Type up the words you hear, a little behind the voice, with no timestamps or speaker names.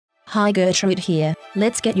Hi Gertrude here.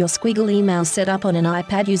 Let's get your Squiggle email set up on an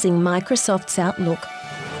iPad using Microsoft's Outlook.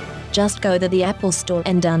 Just go to the Apple Store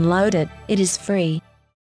and download it. It is free.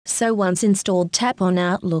 So once installed, tap on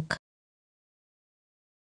Outlook.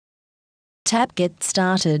 Tap Get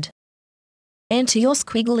Started. Enter your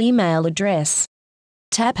Squiggle email address.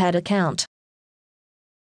 Tap Add Account.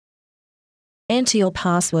 Enter your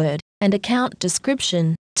password and account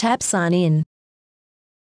description. Tap Sign In.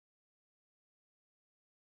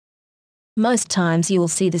 Most times you will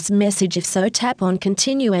see this message. If so, tap on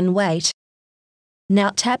Continue and wait.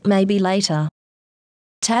 Now tap Maybe Later.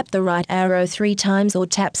 Tap the right arrow 3 times or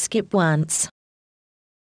tap Skip once.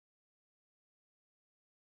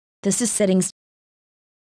 This is Settings.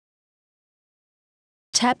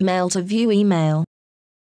 Tap Mail to view email.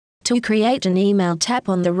 To create an email, tap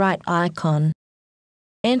on the right icon.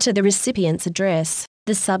 Enter the recipient's address,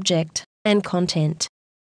 the subject, and content.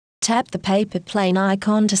 Tap the paper plane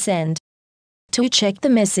icon to send. To check the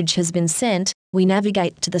message has been sent, we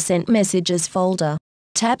navigate to the Sent Messages folder.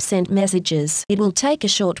 Tap Sent Messages. It will take a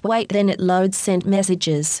short wait, then it loads Sent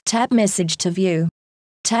Messages. Tap Message to view.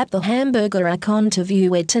 Tap the hamburger icon to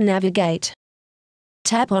view where to navigate.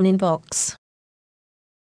 Tap on Inbox.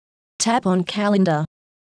 Tap on Calendar.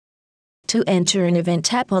 To enter an event,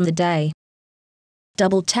 tap on the day.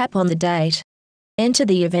 Double tap on the date. Enter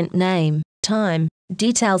the event name, time,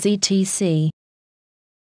 details etc.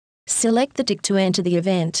 Select the tick to enter the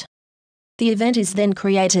event. The event is then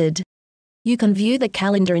created. You can view the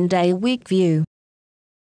calendar in day-week view.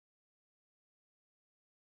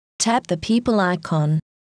 Tap the people icon.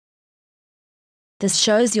 This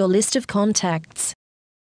shows your list of contacts.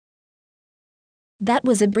 That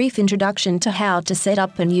was a brief introduction to how to set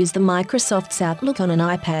up and use the Microsoft's Outlook on an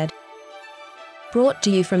iPad. Brought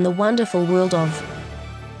to you from the wonderful world of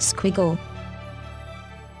Squiggle.